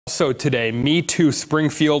Also today, Me Too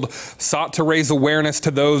Springfield sought to raise awareness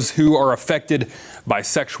to those who are affected by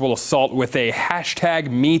sexual assault with a hashtag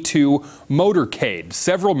 #MeToo Motorcade.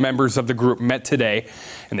 Several members of the group met today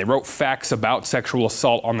and they wrote facts about sexual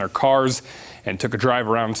assault on their cars and took a drive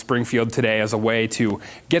around Springfield today as a way to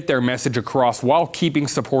get their message across while keeping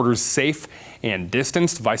supporters safe and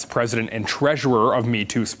distanced. Vice President and Treasurer of Me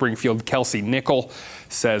Too Springfield, Kelsey Nichol,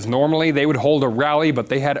 says normally they would hold a rally, but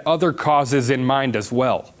they had other causes in mind as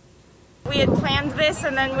well. We had planned this,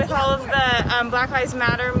 and then with all of the Black Lives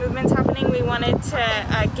Matter movements happening, we wanted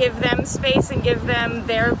to give them space and give them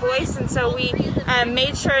their voice, and so we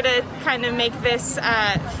made sure to kind of make this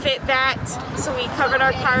fit that. So we covered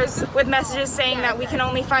our cars with messages saying that we can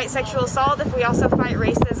only fight sexual assault if we also fight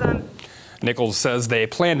racism. Nichols says they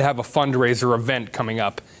plan to have a fundraiser event coming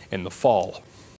up in the fall.